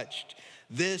touched.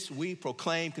 This we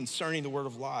proclaim concerning the word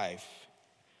of life.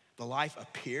 The life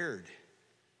appeared.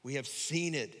 We have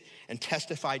seen it and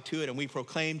testified to it, and we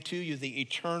proclaim to you the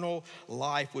eternal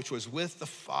life which was with the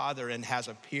Father and has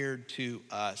appeared to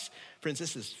us. Friends,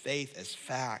 this is faith as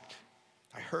fact.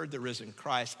 I heard the risen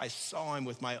Christ. I saw him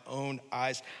with my own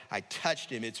eyes. I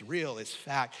touched him. It's real. It's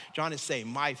fact. John is saying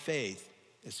my faith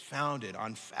is founded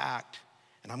on fact,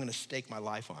 and I'm going to stake my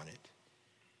life on it.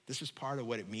 This is part of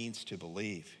what it means to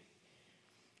believe.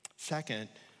 Second,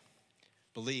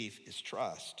 belief is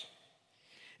trust.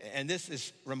 And this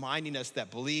is reminding us that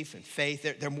belief and faith,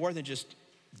 they're more than just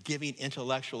giving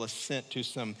intellectual assent to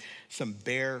some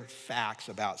bare facts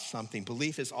about something.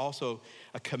 Belief is also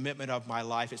a commitment of my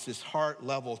life. It's this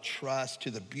heart-level trust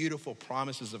to the beautiful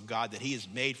promises of God that he has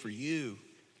made for you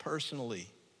personally.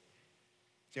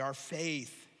 See, our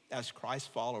faith as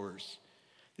Christ followers,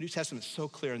 the New Testament is so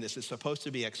clear in this. It's supposed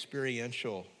to be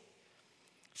experiential.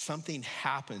 Something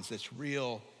happens that's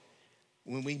real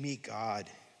when we meet God.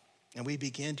 And we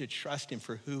begin to trust him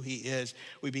for who he is.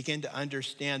 We begin to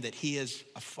understand that he is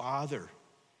a father,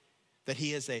 that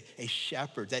he is a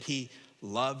shepherd, that he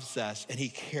loves us and he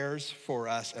cares for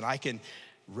us. And I can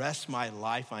rest my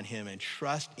life on him and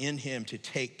trust in him to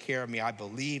take care of me. I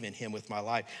believe in him with my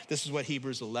life. This is what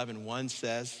Hebrews 11:1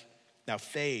 says. Now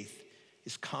faith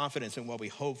is confidence in what we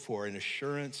hope for and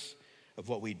assurance of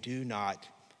what we do not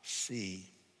see.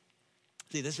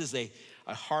 See, this is a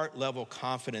heart-level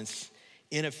confidence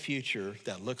in a future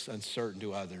that looks uncertain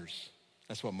to others.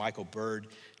 That's what Michael Bird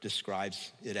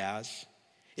describes it as.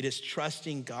 It is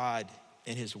trusting God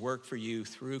and his work for you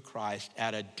through Christ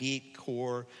at a deep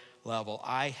core level.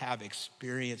 I have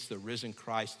experienced the risen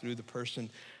Christ through the person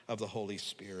of the Holy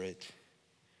Spirit.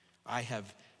 I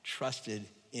have trusted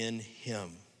in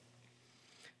him.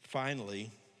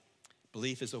 Finally,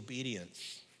 belief is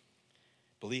obedience.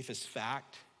 Belief is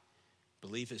fact.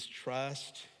 Belief is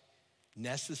trust.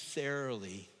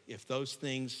 Necessarily, if those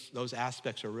things, those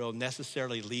aspects are real,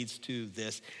 necessarily leads to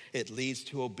this. It leads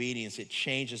to obedience. It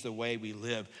changes the way we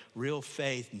live. Real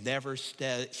faith never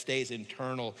stays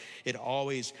internal. It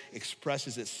always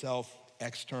expresses itself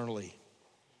externally.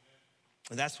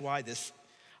 And that's why this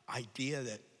idea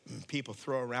that people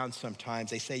throw around sometimes,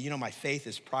 they say, my faith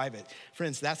is private.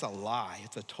 Friends, that's a lie.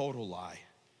 It's a total lie.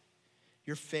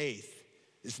 Your faith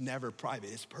is never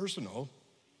private. It's personal,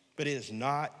 but it is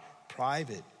not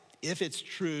private. If it's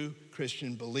true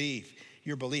Christian belief,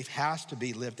 your belief has to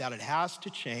be lived out. It has to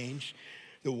change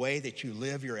the way that you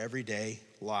live your everyday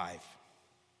life.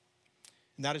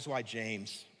 And that is why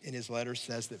James in his letter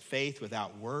says that faith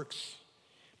without works,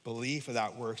 belief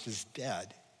without works is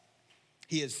dead.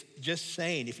 He is just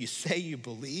saying, if you say you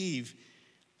believe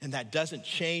and that doesn't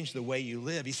change the way you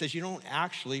live, he says you don't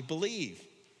actually believe.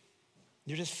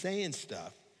 You're just saying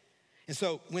stuff. And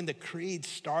so when the creed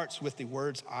starts with the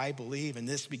words, I believe, and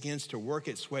this begins to work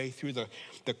its way through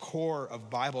the core of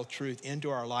Bible truth into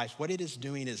our lives, what it is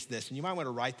doing is this, and you might want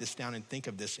to write this down and think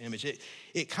of this image.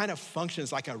 It kind of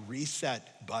functions like a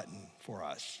reset button for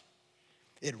us.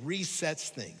 It resets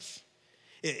things.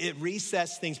 It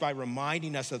resets things by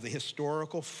reminding us of the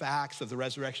historical facts of the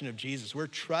resurrection of Jesus. We're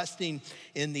trusting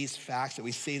in these facts that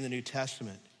we see in the New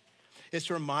Testament. It's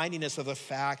reminding us of the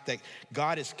fact that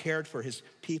God has cared for his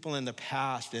people in the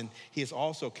past, and he has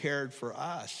also cared for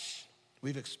us.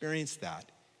 We've experienced that.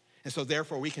 And so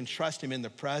therefore we can trust him in the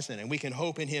present, and we can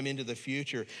hope in him into the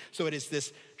future. So it is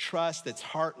this trust that's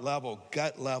heart level,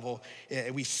 gut level.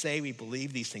 We say we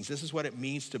believe these things. This is what it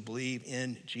means to believe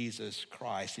in Jesus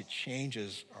Christ. It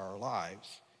changes our lives.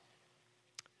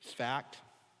 It's fact,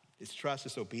 it's trust,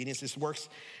 it's obedience. This works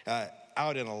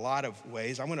out in a lot of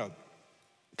ways. I'm going to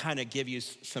kind of give you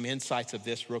some insights of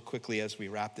this real quickly as we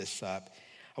wrap this up.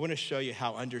 I want to show you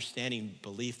how understanding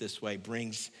belief this way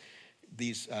brings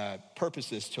these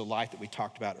purposes to life that we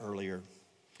talked about earlier.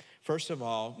 First of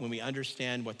all, when we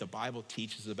understand what the Bible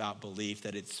teaches about belief,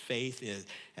 that it's faith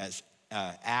as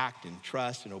act and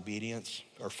trust and obedience,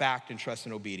 or fact and trust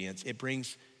and obedience, it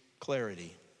brings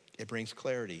clarity. It brings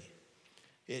clarity.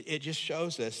 It just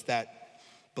shows us that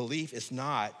belief is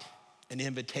not an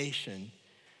invitation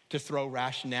to throw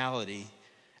rationality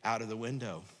out of the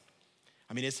window.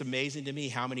 I mean, it's amazing to me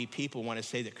how many people want to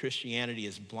say that Christianity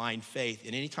is blind faith.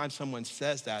 And anytime someone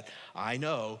says that, I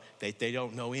know that they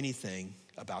don't know anything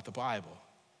about the Bible.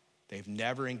 They've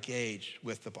never engaged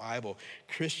with the Bible.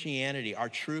 Christianity, our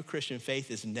true Christian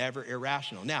faith, is never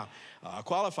irrational. Now, I'll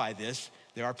qualify this.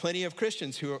 There are plenty of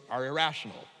Christians who are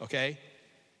irrational, okay?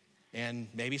 And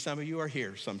maybe some of you are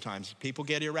here sometimes. People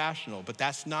get irrational, but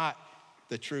that's not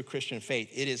the true Christian faith.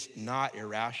 It is not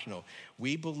irrational.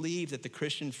 We believe that the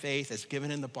Christian faith as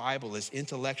given in the Bible is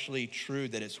intellectually true,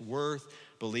 that it's worth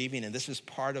believing, and this is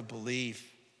part of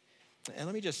belief. And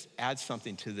let me just add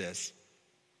something to this.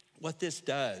 What this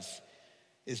does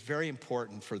is very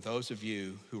important for those of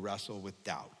you who wrestle with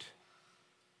doubt.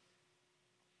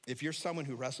 If you're someone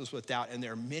who wrestles with doubt, and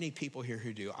there are many people here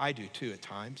who do, I do too at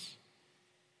times.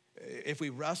 If we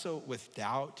wrestle with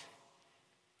doubt,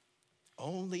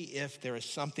 only if there is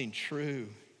something true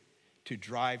to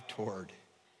drive toward,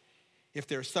 if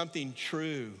there's something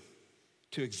true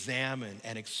to examine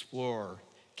and explore,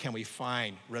 can we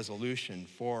find resolution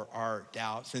for our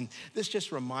doubts. And this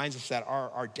just reminds us that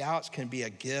our doubts can be a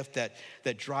gift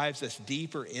that drives us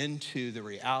deeper into the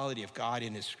reality of God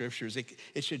in his scriptures.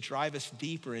 It should drive us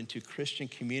deeper into Christian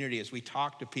community as we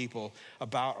talk to people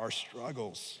about our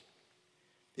struggles.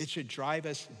 It should drive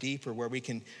us deeper where we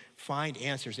can find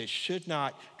answers. It should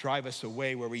not drive us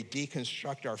away where we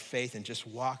deconstruct our faith and just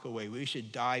walk away. We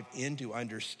should dive into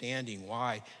understanding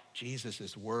why Jesus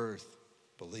is worth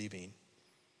believing.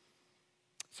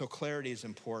 So clarity is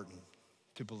important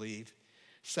to believe.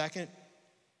 Second,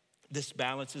 this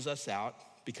balances us out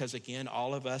because, again,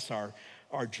 all of us are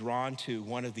drawn to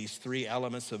one of these three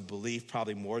elements of belief,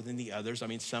 probably more than the others. I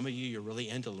mean, some of you, you're really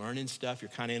into learning stuff. You're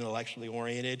kind of intellectually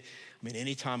oriented. I mean,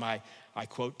 anytime I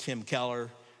quote Tim Keller,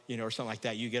 or something like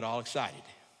that, you get all excited.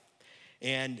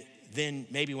 And then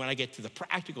maybe when I get to the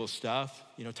practical stuff,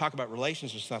 talk about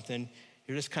relations or something,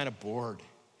 you're just kind of bored.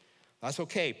 That's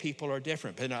okay, people are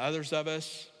different. But others of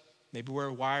us, maybe we're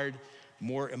wired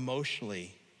more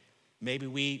emotionally. Maybe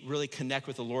we really connect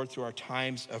with the Lord through our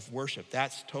times of worship.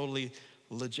 That's totally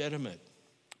legitimate,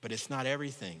 but it's not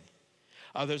everything.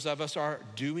 Others of us are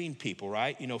doing people,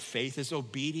 right? Faith is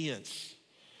obedience.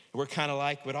 We're kind of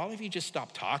like, would all of you just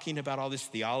stop talking about all this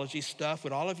theology stuff?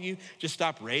 Would all of you just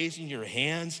stop raising your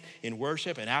hands in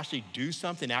worship and actually do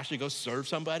something, actually go serve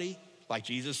somebody like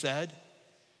Jesus said?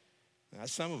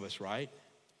 That's some of us, right?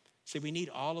 See, we need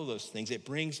all of those things. It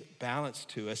brings balance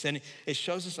to us. And it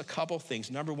shows us a couple things.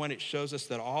 Number one, it shows us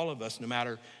that all of us, no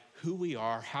matter who we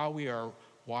are, how we are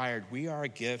wired, we are a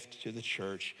gift to the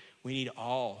church. We need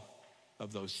all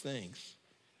of those things.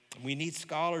 We need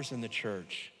scholars in the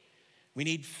church. We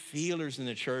need feelers in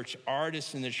the church,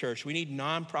 artists in the church. We need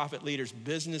nonprofit leaders,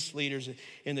 business leaders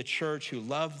in the church who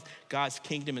love God's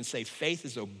kingdom and say, faith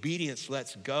is obedience,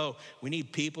 let's go. We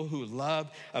need people who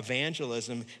love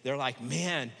evangelism. They're like,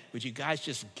 man, would you guys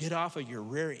just get off of your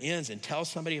rear ends and tell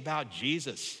somebody about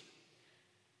Jesus?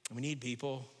 We need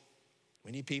people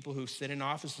who sit in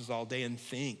offices all day and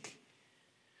think.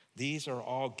 These are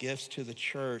all gifts to the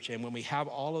church. And when we have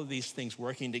all of these things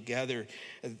working together,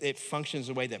 it functions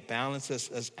in a way that balances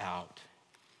us out.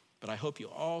 But I hope you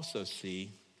also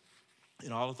see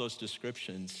in all of those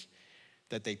descriptions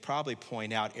that they probably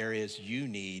point out areas you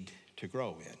need to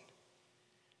grow in.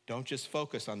 Don't just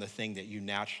focus on the thing that you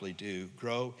naturally do.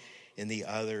 Grow in the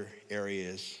other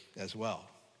areas as well.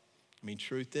 I mean,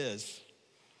 truth is,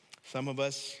 some of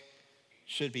us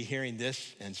should be hearing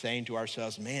this and saying to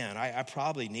ourselves, man, I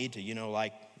probably need to,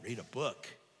 read a book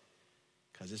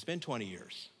because it's been 20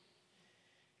 years.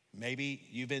 Maybe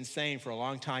you've been saying for a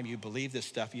long time you believe this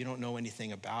stuff, you don't know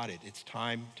anything about it. It's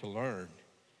time to learn.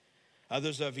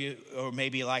 Others of you are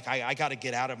maybe like, I got to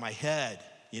get out of my head,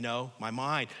 my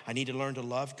mind. I need to learn to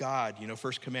love God.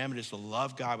 First commandment is to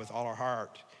love God with all our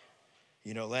heart.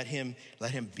 Let him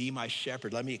be my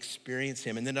shepherd. Let me experience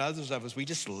him. And then others of us, we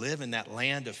just live in that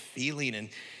land of feeling. And,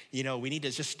 we need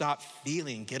to just stop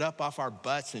feeling, get up off our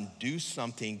butts and do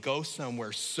something, go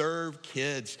somewhere, serve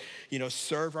kids,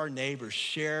 serve our neighbors,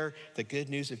 share the good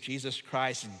news of Jesus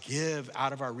Christ, give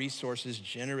out of our resources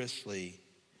generously.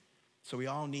 So we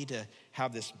all need to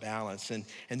have this balance. And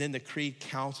then the creed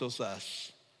counsels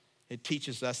us. It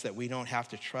teaches us that we don't have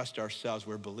to trust ourselves.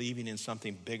 We're believing in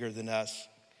something bigger than us.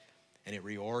 And it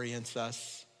reorients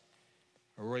us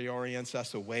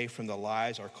away from the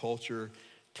lies our culture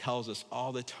tells us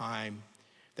all the time,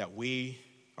 that we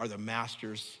are the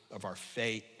masters of our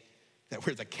fate, that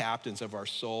we're the captains of our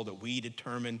soul, that we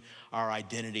determine our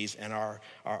identities and our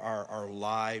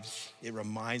lives. It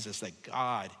reminds us that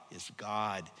God is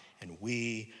God and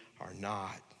we are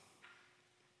not.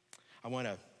 I want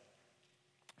to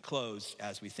close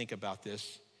as we think about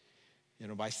this,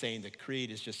 by saying the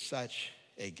creed is just such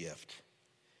a gift.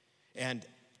 And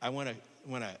I want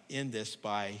to end this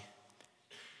by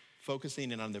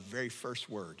focusing in on the very first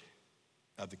word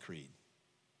of the creed,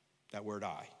 that word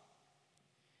I.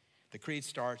 The creed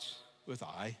starts with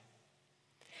I.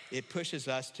 It pushes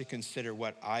us to consider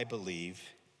what I believe,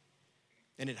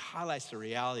 and it highlights the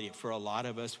reality that for a lot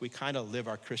of us, we kind of live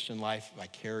our Christian life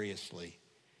vicariously,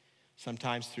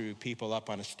 sometimes through people up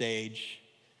on a stage.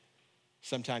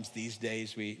 Sometimes these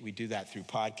days we do that through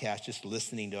podcasts, just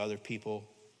listening to other people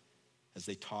as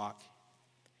they talk.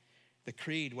 The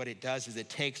creed, what it does is it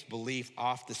takes belief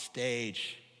off the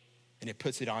stage and it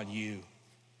puts it on you.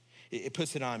 It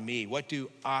puts it on me. What do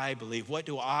I believe? What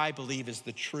do I believe is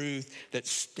the truth that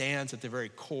stands at the very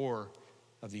core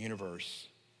of the universe?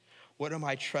 What am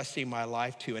I trusting my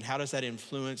life to, and how does that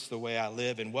influence the way I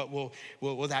live? And what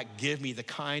will that give me the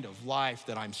kind of life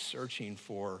that I'm searching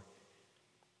for?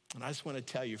 And I just want to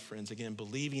tell you, friends, again,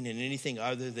 believing in anything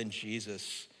other than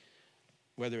Jesus,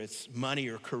 whether it's money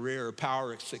or career or power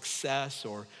or success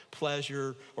or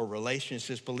pleasure or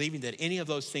relationships, believing that any of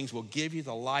those things will give you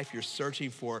the life you're searching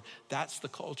for, that's the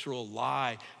cultural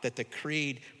lie that the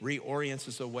creed reorients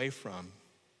us away from.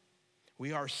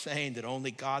 We are saying that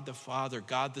only God the Father,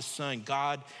 God the Son,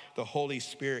 God the Holy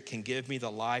Spirit can give me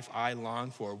the life I long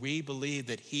for. We believe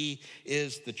that He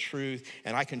is the truth,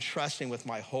 and I can trust Him with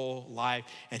my whole life,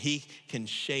 and He can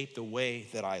shape the way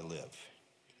that I live.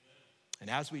 And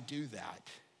as we do that,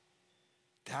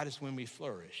 that is when we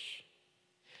flourish.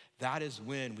 That is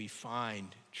when we find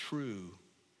true,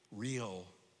 real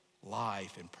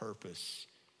life and purpose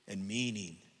and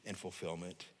meaning and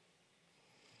fulfillment.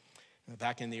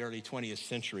 Back in the early 20th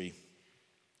century,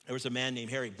 there was a man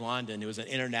named Harry Blondin who was an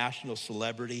international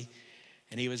celebrity,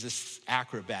 and he was this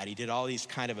acrobat. He did all these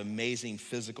kind of amazing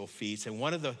physical feats, and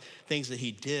one of the things that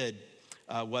he did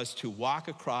was to walk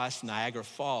across Niagara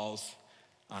Falls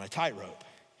on a tightrope.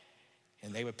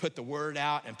 And they would put the word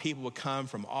out, and people would come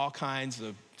from all kinds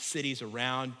of cities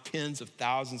around, tens of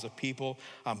thousands of people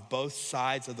on both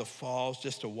sides of the falls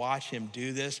just to watch him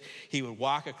do this. He would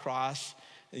walk across,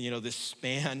 this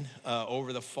span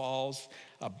over the falls,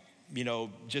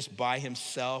 just by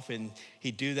himself. And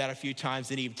he'd do that a few times.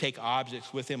 Then he'd take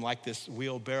objects with him like this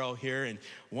wheelbarrow here. And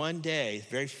one day,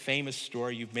 very famous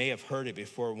story, you may have heard it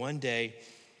before. One day,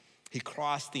 he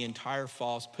crossed the entire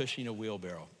falls pushing a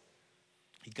wheelbarrow.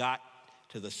 He got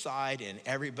to the side, and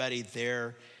everybody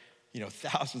there,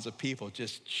 thousands of people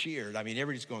just cheered. I mean,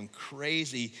 everybody's going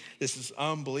crazy. This is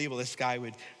unbelievable. This guy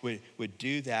would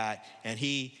do that. And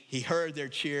he heard their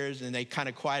cheers, and they kind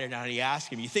of quieted down. And he asked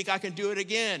him, "You think I can do it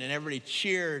again?" And everybody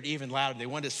cheered even louder. They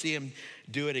wanted to see him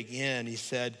do it again. He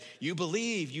said, you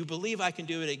believe I can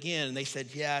do it again?" And they said,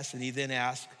 "Yes." And he then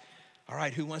asked, "All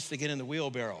right, who wants to get in the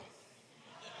wheelbarrow?"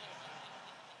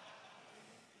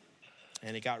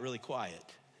 And it got really quiet.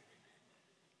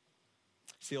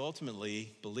 See,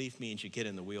 ultimately, belief means you get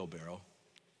in the wheelbarrow.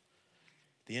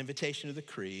 The invitation of the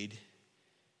creed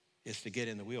is to get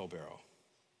in the wheelbarrow,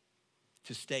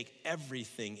 to stake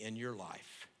everything in your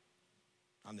life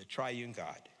on the triune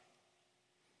God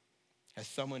as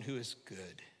someone who is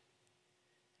good,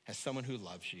 as someone who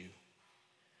loves you,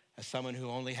 as someone who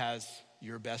only has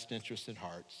your best interests at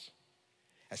heart,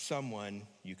 as someone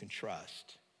you can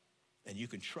trust, and you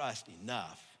can trust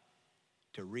enough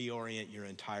to reorient your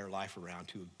entire life around,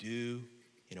 to do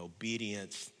in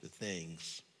obedience the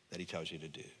things that He tells you to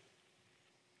do.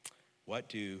 What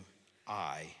do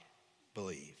I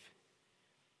believe?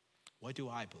 What do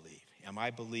I believe? Am I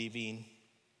believing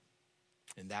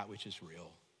in that which is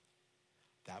real,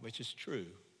 that which is true,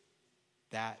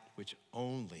 that which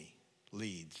only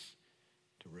leads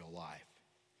to real life?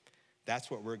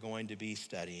 That's what we're going to be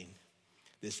studying,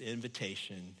 this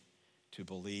invitation to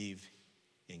believe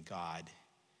in God,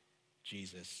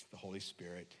 Jesus, the Holy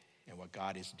Spirit, and what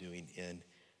God is doing in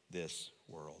this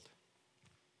world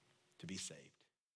to be saved.